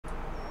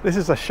This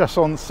is a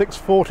Chausson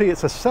 640.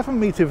 It's a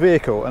 7-metre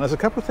vehicle, and there's a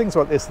couple of things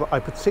about this that I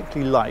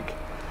particularly like,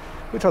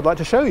 which I'd like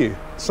to show you.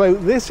 So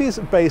this is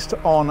based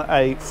on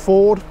a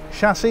Ford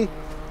chassis.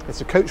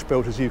 It's a coach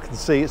built, as you can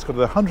see. It's got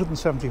a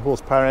 170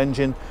 horsepower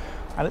engine,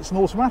 and it's an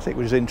automatic,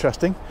 which is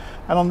interesting.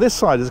 And on this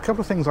side, there's a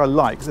couple of things I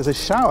like. There's a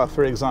shower,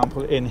 for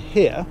example, in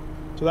here.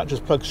 So that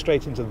just plugs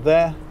straight into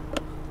there.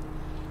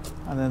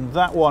 And then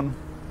that one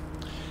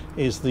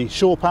is the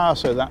shore power,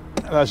 so that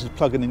allows you to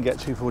plug in and get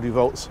 240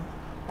 volts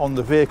on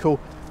the vehicle.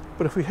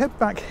 But if we head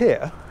back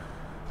here,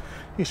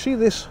 you see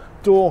this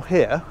door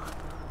here.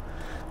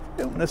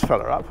 Open this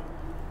fella up.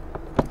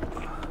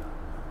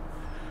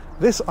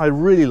 This I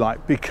really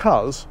like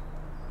because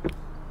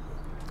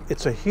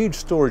it's a huge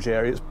storage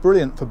area. It's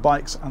brilliant for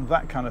bikes and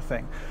that kind of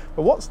thing.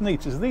 But what's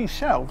neat is these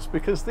shelves,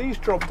 because these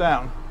drop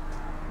down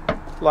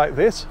like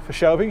this for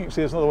shelving. You can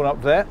see there's another one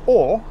up there.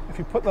 Or if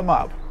you put them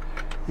up,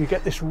 you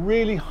get this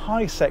really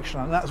high section,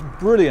 and that's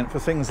brilliant for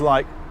things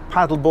like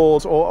paddle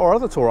boards or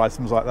other tour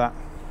items like that.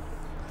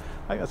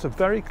 I think that's a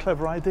very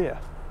clever idea.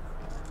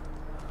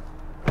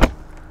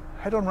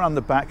 Head on round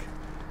the back.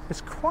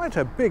 It's quite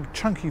a big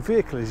chunky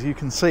vehicle, as you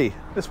can see.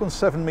 This one's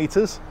 7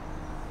 metres.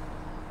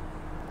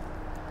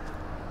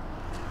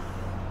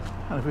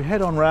 And if we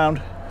head on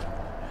round,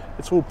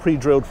 it's all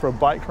pre-drilled for a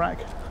bike rack.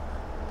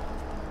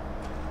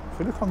 If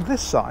we look on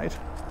this side,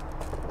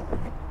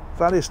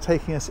 that is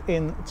taking us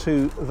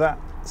into that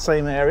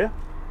same area.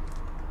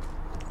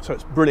 So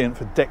it's brilliant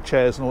for deck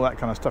chairs and all that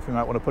kind of stuff you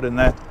might want to put in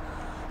there.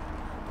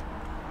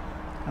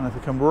 And if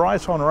we come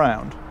right on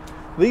around,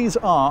 these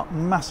are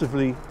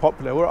massively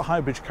popular. We're at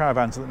Highbridge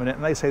Caravans at the minute,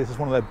 and they say this is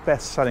one of their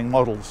best selling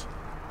models.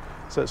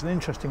 So it's an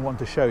interesting one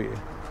to show you.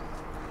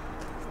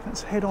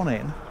 Let's head on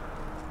in.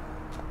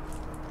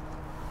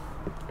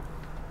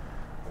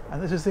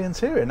 And this is the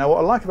interior. Now what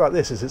I like about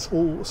this is it's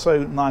all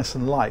so nice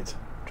and light.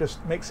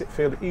 Just makes it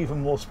feel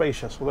even more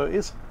spacious, although it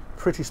is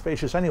pretty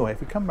spacious anyway.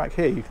 If we come back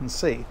here, you can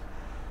see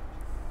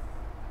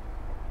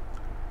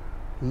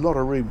a lot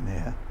of room in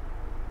here.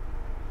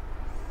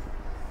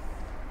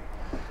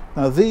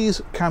 Now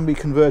these can be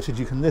converted.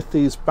 You can lift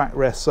these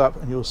backrests up,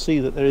 and you'll see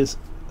that there is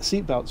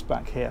seat belts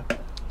back here.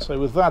 So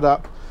with that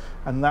up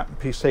and that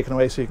piece taken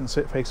away so you can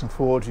sit facing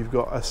forward, you've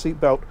got a seat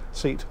belt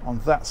seat on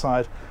that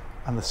side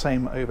and the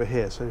same over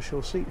here. So it's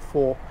your seat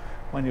for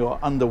when you're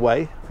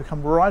underway. If we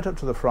come right up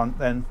to the front,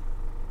 then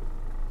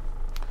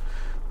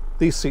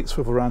these seats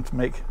swivel around to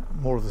make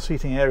more of the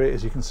seating area.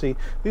 As you can see,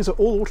 these are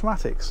all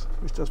automatics,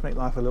 which does make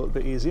life a little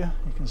bit easier.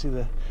 You can see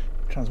the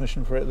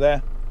transmission for it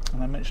there.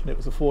 And I mentioned it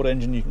was a Ford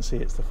engine. You can see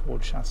it's the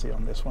Ford chassis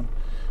on this one.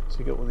 So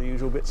you get all the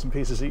usual bits and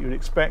pieces that you would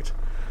expect.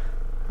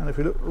 And if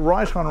we look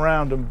right on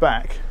around and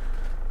back,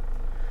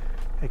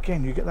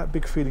 again, you get that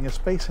big feeling of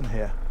space in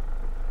here.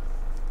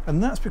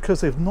 And that's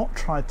because they've not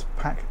tried to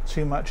pack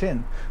too much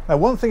in. Now,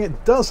 one thing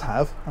it does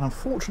have, and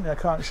unfortunately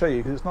I can't show you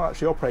because it's not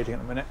actually operating at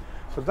the minute,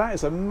 so that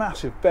is a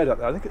massive bed up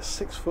there. I think it's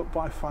 6 foot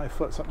by 5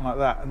 foot, something like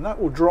that. And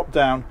that will drop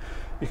down.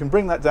 You can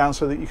bring that down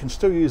so that you can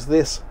still use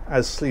this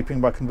as sleeping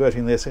by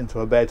converting this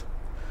into a bed.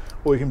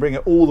 Or you can bring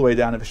it all the way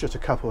down if it's just a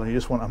couple and you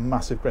just want a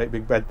massive, great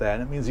big bed there.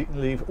 And it means you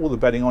can leave all the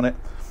bedding on it,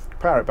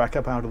 power it back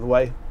up out of the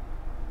way,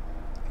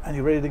 and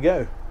you're ready to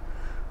go.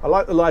 I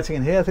like the lighting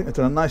in here. I think they've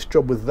done a nice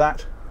job with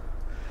that.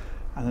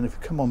 And then if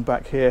we come on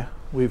back here,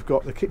 we've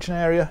got the kitchen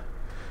area.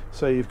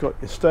 So you've got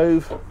your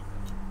stove,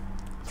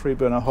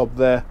 3-burner hob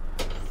there,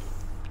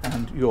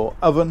 and your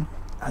oven.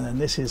 And then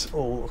this is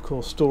all, of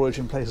course, storage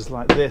in places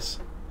like this.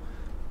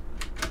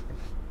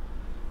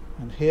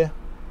 And here.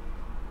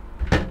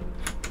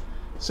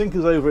 Sink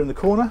is over in the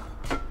corner.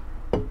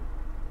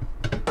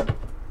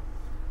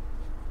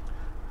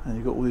 And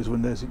you've got all these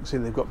windows. You can see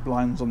they've got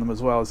blinds on them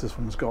as well, as this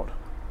one's got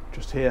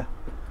just here.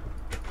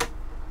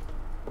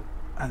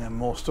 And then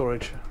more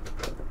storage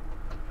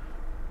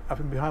up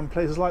and behind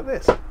places like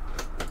this.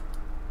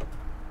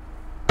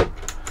 But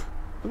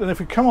then if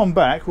we come on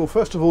back, well,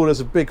 first of all,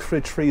 there's a big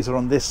fridge freezer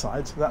on this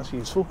side, so that's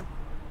useful.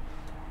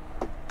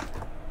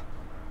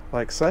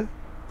 Like so.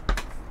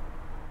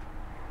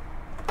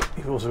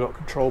 You've also got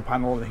control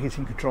panel and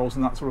heating controls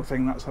and that sort of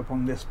thing. That's up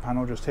on this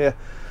panel just here.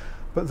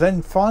 But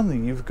then finally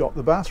you've got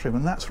the bathroom,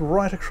 and that's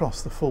right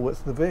across the full width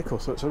of the vehicle,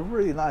 so it's a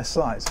really nice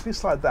size. If you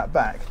slide that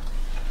back,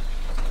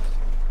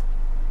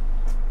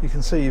 you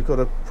can see you've got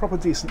a proper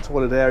decent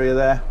toilet area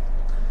there.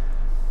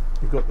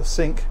 You've got the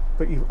sink,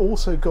 but you've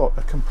also got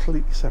a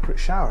completely separate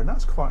shower, and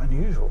that's quite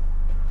unusual.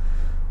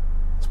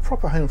 It's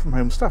proper home from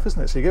home stuff,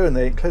 isn't it? So you go in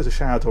there, you close the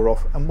shower door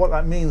off, and what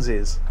that means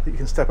is that you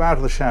can step out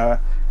of the shower.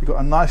 You've got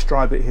a nice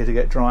dry bit here to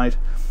get dried,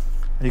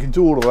 and you can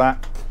do all of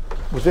that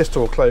with this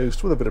door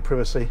closed with a bit of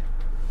privacy.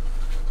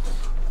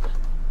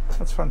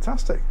 That's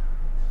fantastic.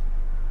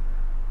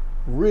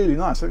 Really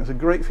nice. I think it's a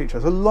great feature.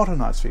 There's a lot of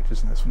nice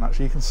features in this one,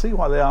 actually. You can see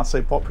why they are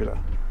so popular.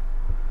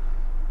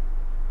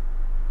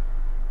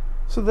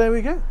 So there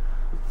we go.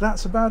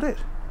 That's about it.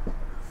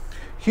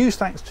 Huge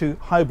thanks to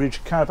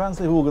Highbridge Caravans.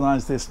 They've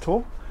organised this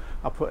tour.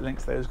 I'll put a link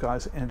to those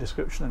guys in the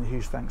description, and a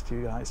huge thanks to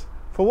you guys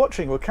for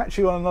watching. We'll catch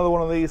you on another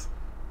one of these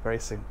very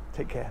soon.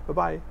 Take care. Bye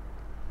bye.